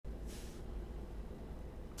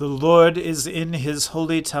The Lord is in his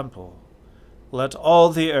holy temple. Let all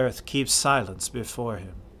the earth keep silence before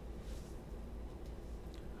him.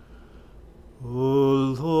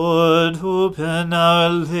 O Lord, open our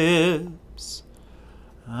lips,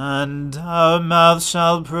 and our mouth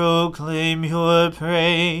shall proclaim your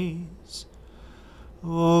praise.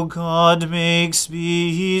 O God, make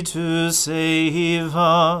speed to save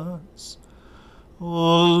us.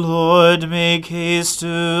 O Lord, make haste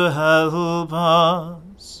to help us.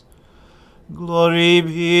 Glory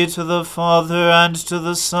be to the Father, and to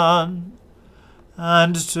the Son,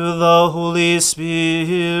 and to the Holy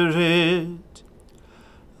Spirit,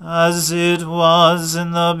 as it was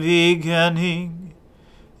in the beginning,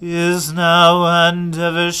 is now, and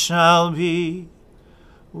ever shall be,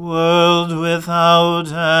 world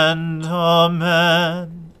without end.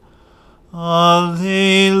 Amen.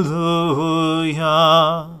 Alleluia.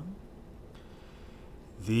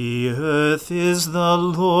 The earth is the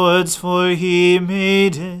Lord's, for he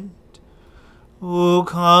made it. O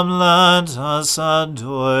come, let us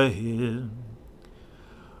adore him.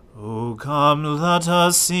 O come, let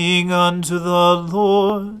us sing unto the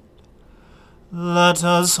Lord. Let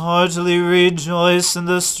us heartily rejoice in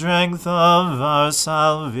the strength of our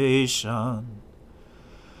salvation.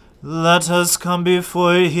 Let us come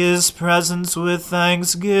before his presence with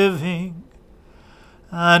thanksgiving,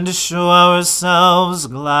 and show ourselves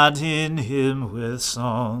glad in him with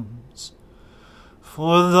songs.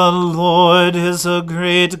 For the Lord is a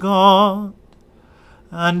great God,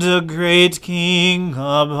 and a great King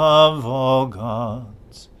above all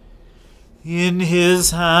gods. In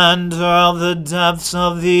his hand are the depths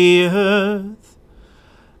of the earth,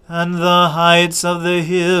 and the heights of the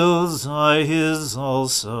hills are his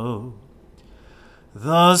also.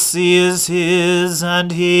 The sea is his,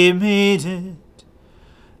 and he made it,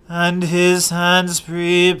 and his hands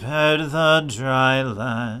prepared the dry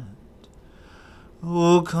land.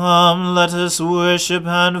 O come, let us worship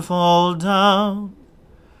and fall down,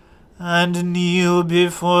 and kneel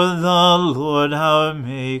before the Lord our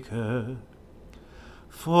Maker.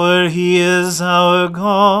 For he is our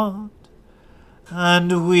God,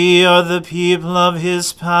 and we are the people of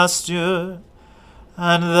his pasture,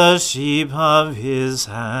 and the sheep of his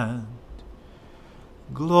hand.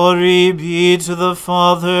 Glory be to the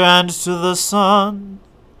Father, and to the Son,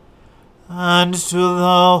 and to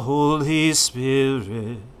the Holy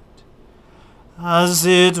Spirit, as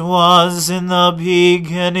it was in the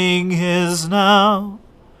beginning, is now,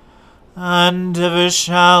 and ever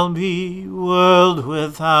shall be, world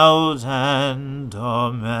without end.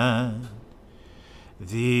 Amen.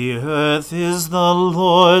 The earth is the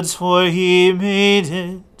Lord's, for he made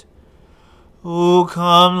it. O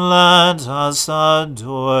come, let us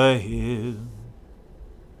adore him.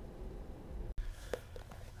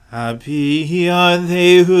 Happy are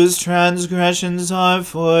they whose transgressions are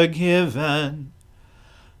forgiven,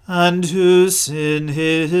 and whose sin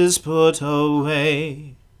is put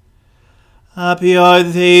away. Happy are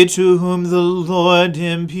they to whom the Lord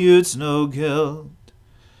imputes no guilt,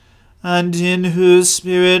 and in whose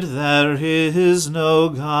spirit there is no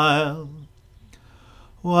guile.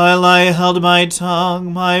 While I held my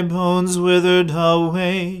tongue, my bones withered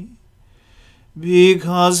away,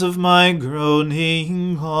 because of my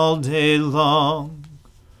groaning all day long.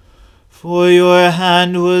 For your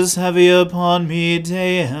hand was heavy upon me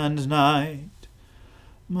day and night.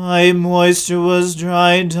 My moisture was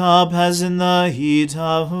dried up as in the heat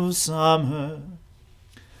of summer.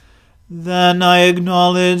 Then I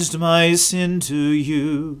acknowledged my sin to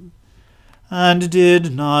you, and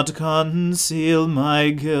did not conceal my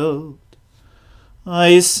guilt.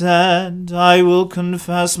 I said, I will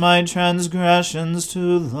confess my transgressions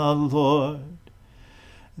to the Lord.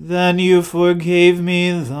 Then you forgave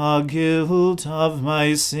me the guilt of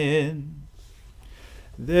my sin.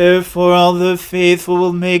 Therefore all the faithful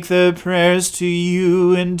will make their prayers to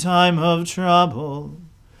you in time of trouble.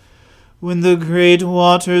 When the great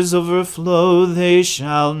waters overflow, they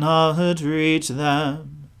shall not reach them.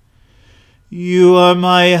 You are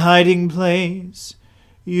my hiding place.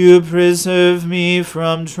 You preserve me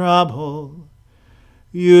from trouble.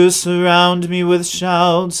 You surround me with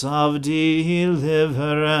shouts of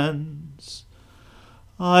deliverance.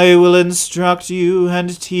 I will instruct you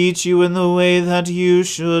and teach you in the way that you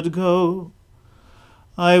should go.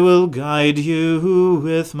 I will guide you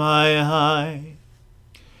with my eye.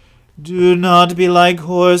 Do not be like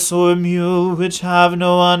horse or mule, which have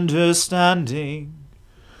no understanding,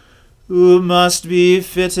 who must be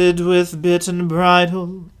fitted with bit and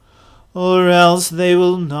bridle, or else they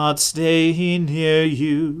will not stay near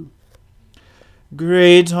you.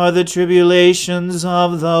 Great are the tribulations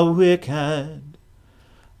of the wicked,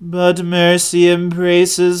 But mercy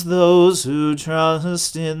embraces those who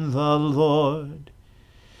trust in the Lord.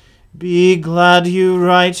 Be glad, you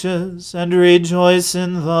righteous, and rejoice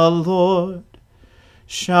in the Lord.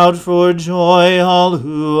 Shout for joy, all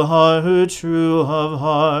who are true of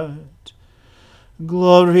heart.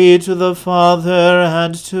 Glory to the Father,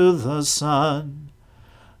 and to the Son,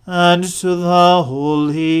 and to the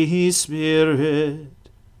Holy Spirit,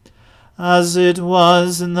 as it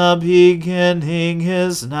was in the beginning,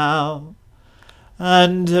 is now,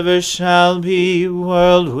 and ever shall be,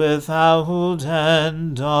 world without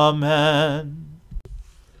end. Amen.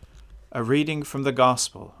 A reading from the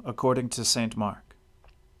Gospel according to St. Mark.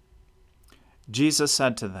 Jesus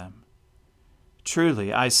said to them,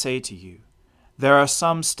 "Truly I say to you, there are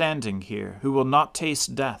some standing here who will not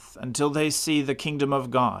taste death until they see the kingdom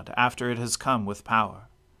of God after it has come with power."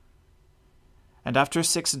 And after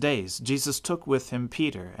 6 days Jesus took with him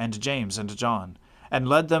Peter and James and John, and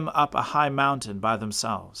led them up a high mountain by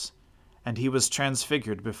themselves. And he was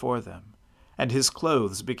transfigured before them, and his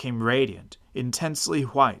clothes became radiant, intensely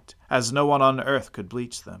white, as no one on earth could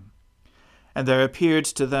bleach them. And there appeared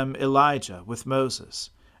to them Elijah with Moses,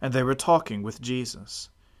 and they were talking with Jesus.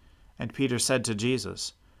 And Peter said to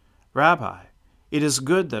Jesus, "Rabbi, it is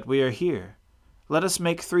good that we are here. Let us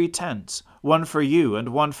make 3 tents, one for you, and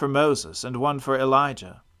one for Moses, and one for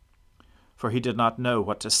Elijah." For he did not know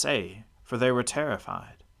what to say, for they were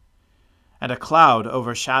terrified. And a cloud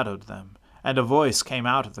overshadowed them, and a voice came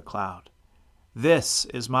out of the cloud, "This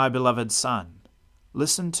is my beloved Son.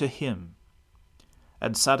 Listen to him."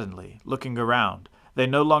 And suddenly, looking around, they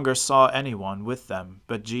no longer saw anyone with them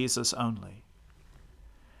but Jesus only.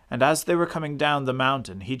 And as they were coming down the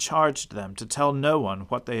mountain, he charged them to tell no one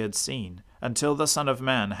what they had seen, until the Son of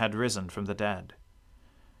Man had risen from the dead.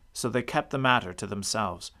 So they kept the matter to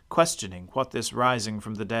themselves, questioning what this rising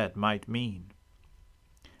from the dead might mean.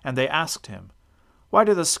 And they asked him, "Why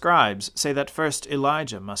do the scribes say that first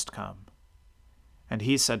Elijah must come?" And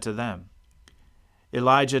he said to them,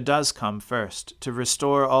 "Elijah does come first to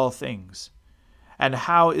restore all things. And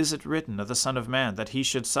how is it written of the Son of Man that he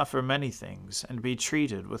should suffer many things and be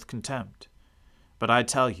treated with contempt? But I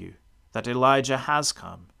tell you that Elijah has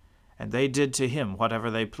come, and they did to him whatever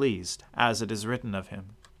they pleased, as it is written of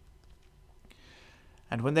him."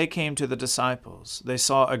 And when they came to the disciples, they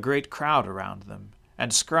saw a great crowd around them,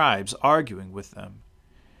 and scribes arguing with them.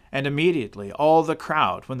 And immediately all the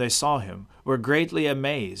crowd, when they saw him, were greatly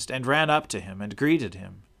amazed, and ran up to him and greeted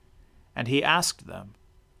him. And he asked them,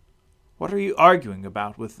 "What are you arguing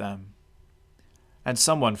about with them?" And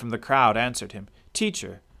someone from the crowd answered him,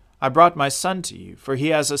 "Teacher, I brought my son to you, for he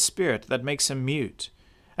has a spirit that makes him mute.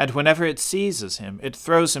 And whenever it seizes him, it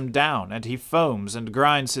throws him down, and he foams and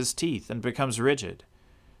grinds his teeth and becomes rigid.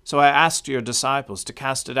 So I asked your disciples to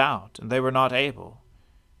cast it out, and they were not able."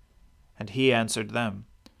 And he answered them,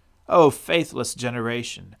 "O faithless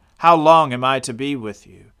generation, how long am I to be with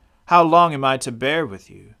you? How long am I to bear with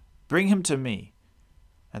you? Bring him to me."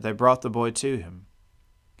 And they brought the boy to him.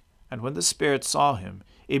 And when the spirit saw him,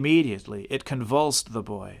 immediately it convulsed the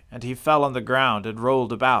boy, and he fell on the ground and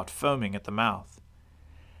rolled about, foaming at the mouth.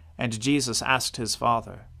 And Jesus asked his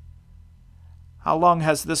father, "How long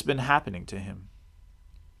has this been happening to him?"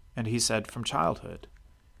 And he said, "From childhood.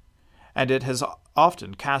 And it has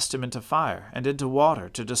often cast him into fire and into water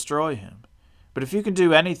to destroy him. But if you can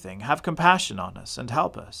do anything, have compassion on us and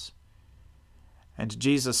help us." And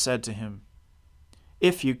Jesus said to him,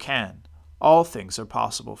 "If you can, all things are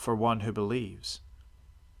possible for one who believes."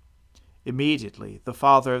 Immediately the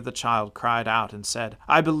father of the child cried out and said,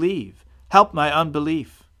 "I believe, help my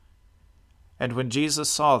unbelief." And when Jesus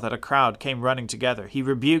saw that a crowd came running together, he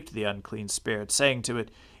rebuked the unclean spirit, saying to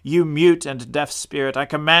it, "You mute and deaf spirit, I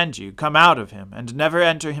command you, come out of him, and never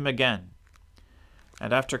enter him again."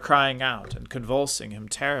 And after crying out and convulsing him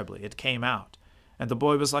terribly, it came out, and the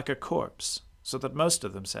boy was like a corpse, so that most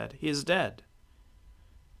of them said, "He is dead."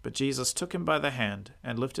 But Jesus took him by the hand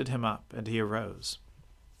and lifted him up, and he arose.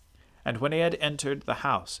 And when he had entered the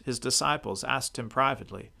house, his disciples asked him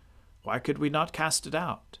privately, "Why could we not cast it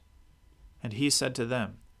out?" And he said to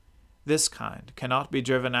them, "This kind cannot be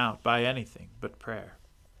driven out by anything but prayer."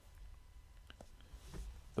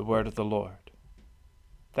 The word of the Lord.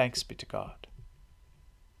 Thanks be to God.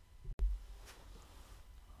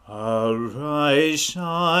 Arise,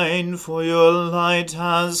 shine, for your light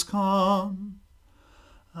has come,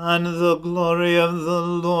 and the glory of the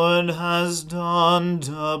Lord has dawned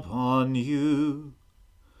upon you.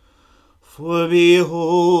 For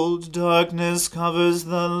behold, darkness covers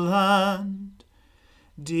the land,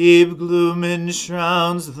 deep gloom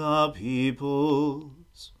enshrouds the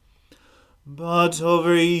peoples. But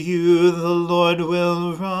over you the Lord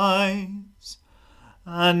will rise,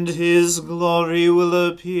 and his glory will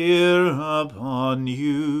appear upon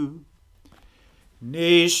you.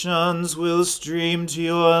 Nations will stream to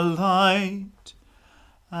your light,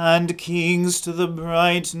 and kings to the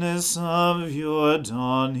brightness of your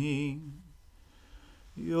dawning.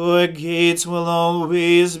 Your gates will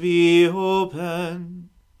always be open.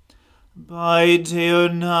 By day or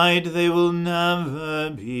night they will never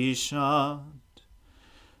be shut.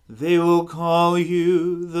 They will call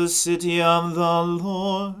you the city of the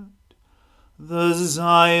Lord, the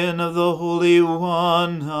Zion of the Holy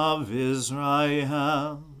One of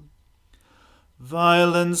Israel.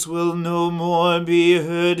 Violence will no more be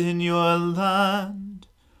heard in your land,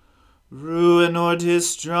 ruin or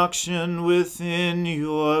destruction within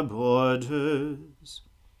your borders.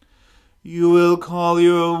 You will call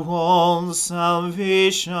your walls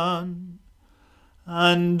salvation,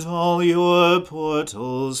 and all your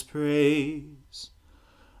portals praise.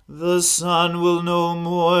 The sun will no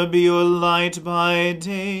more be your light by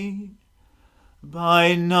day.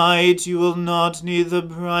 By night you will not need the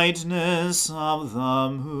brightness of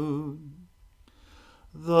the moon.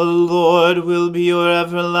 The Lord will be your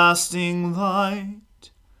everlasting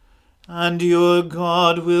light, and your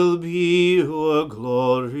God will be your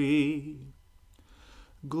glory.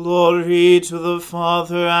 Glory to the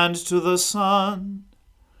Father, and to the Son,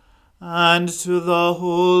 and to the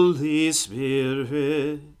Holy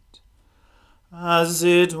Spirit, as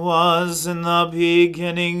it was in the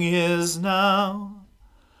beginning, is now,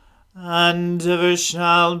 and ever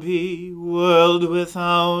shall be, world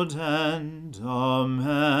without end.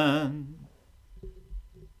 Amen.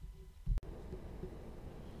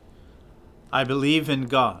 I believe in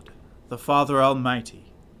God, the Father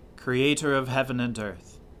Almighty, creator of heaven and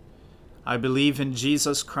earth. I believe in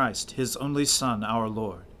Jesus Christ, his only Son, our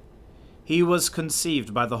Lord. He was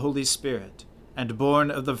conceived by the Holy Spirit and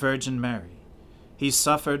born of the Virgin Mary. He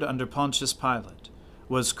suffered under Pontius Pilate,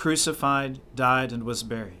 was crucified, died, and was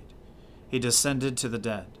buried. He descended to the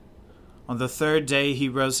dead. On the third day he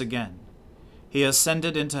rose again. He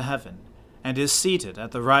ascended into heaven, and is seated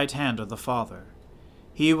at the right hand of the Father.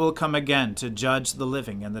 He will come again to judge the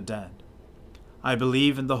living and the dead. I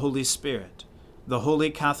believe in the Holy Spirit, the Holy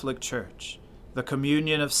Catholic Church, the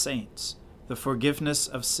communion of saints, the forgiveness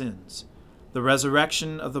of sins, the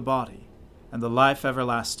resurrection of the body, and the life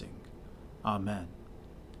everlasting. Amen.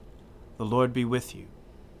 The Lord be with you.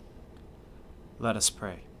 Let us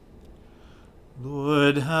pray.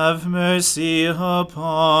 Lord, have mercy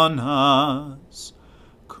upon us.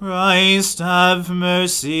 Christ, have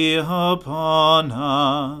mercy upon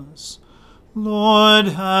us. Lord,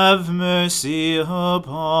 have mercy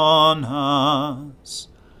upon us.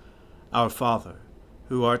 Our Father,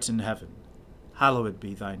 who art in heaven, hallowed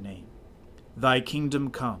be thy name. Thy kingdom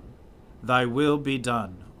come, thy will be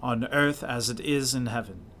done, on earth as it is in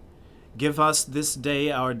heaven. Give us this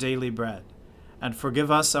day our daily bread, and forgive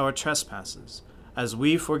us our trespasses, as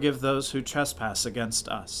we forgive those who trespass against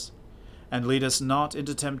us. And lead us not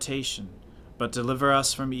into temptation, but deliver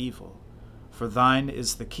us from evil. For thine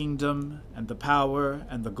is the kingdom, and the power,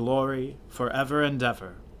 and the glory, forever and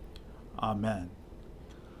ever. Amen.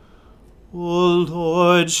 O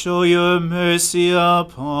Lord, show your mercy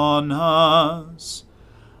upon us,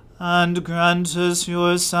 and grant us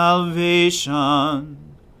your salvation.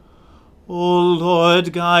 O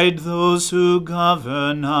Lord, guide those who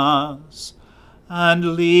govern us,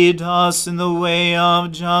 and lead us in the way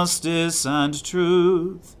of justice and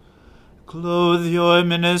truth. Clothe your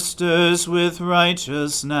ministers with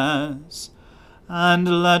righteousness,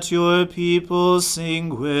 and let your people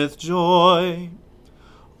sing with joy.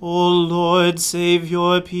 O Lord, save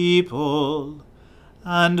your people,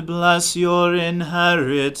 and bless your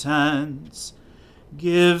inheritance.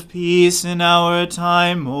 Give peace in our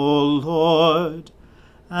time, O Lord,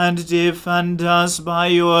 and defend us by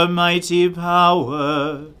your mighty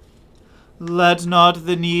power. Let not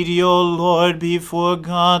the needy, O Lord, be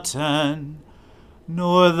forgotten,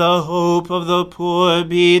 nor the hope of the poor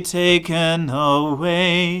be taken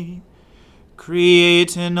away.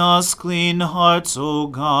 Create in us clean hearts, O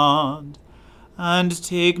God, and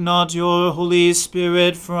take not your Holy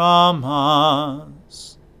Spirit from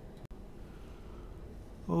us.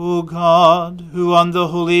 O God, who on the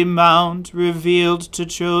holy mount revealed to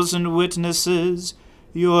chosen witnesses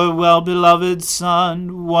your well-beloved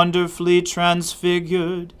Son, wonderfully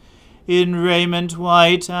transfigured, in raiment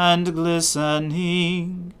white and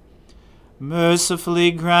glistening,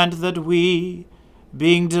 mercifully grant that we,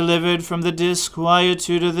 being delivered from the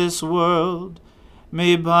disquietude of this world,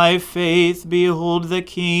 may by faith behold the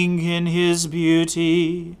King in his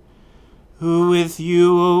beauty, who with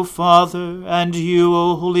you, O Father, and you,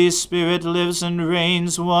 O Holy Spirit, lives and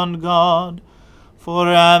reigns one God,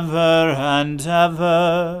 forever and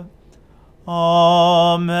ever.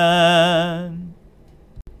 Amen.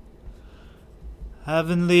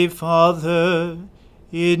 Heavenly Father,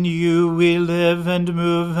 in you we live and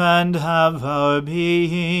move and have our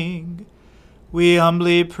being. We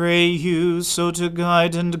humbly pray you so to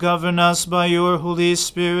guide and govern us by your Holy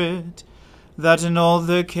Spirit, that in all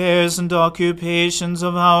the cares and occupations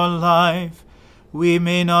of our life we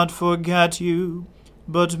may not forget you,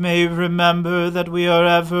 but may remember that we are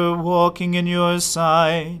ever walking in your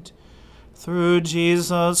sight. Through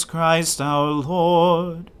Jesus Christ our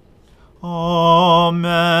Lord.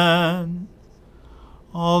 Amen.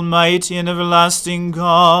 Almighty and everlasting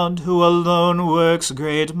God, who alone works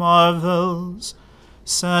great marvels,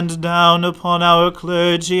 send down upon our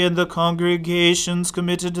clergy and the congregations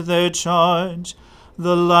committed to their charge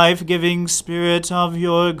the life-giving Spirit of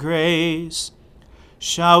your grace.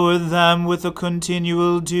 Shower them with the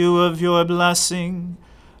continual dew of your blessing,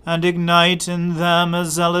 and ignite in them a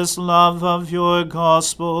zealous love of your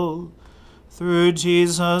gospel. Through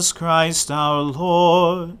Jesus Christ our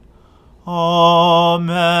Lord.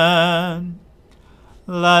 Amen.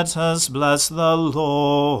 Let us bless the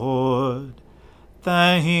Lord.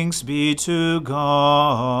 Thanks be to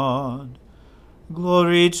God.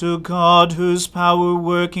 Glory to God, whose power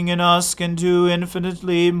working in us can do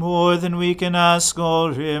infinitely more than we can ask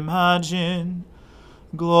or imagine.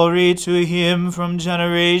 Glory to him from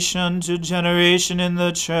generation to generation in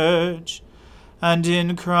the church, and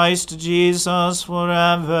in Christ Jesus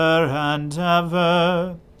forever and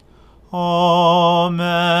ever. Amen.